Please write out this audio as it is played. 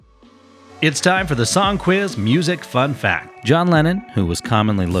It's time for the Song Quiz Music Fun Fact. John Lennon, who was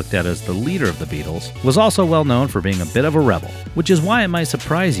commonly looked at as the leader of the Beatles, was also well known for being a bit of a rebel, which is why it might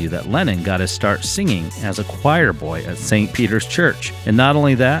surprise you that Lennon got his start singing as a choir boy at St. Peter's Church. And not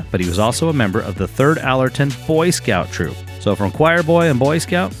only that, but he was also a member of the 3rd Allerton Boy Scout troop. So from choir boy and Boy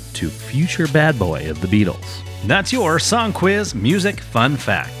Scout to future bad boy of the Beatles. That's your Song Quiz Music Fun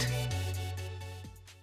Fact.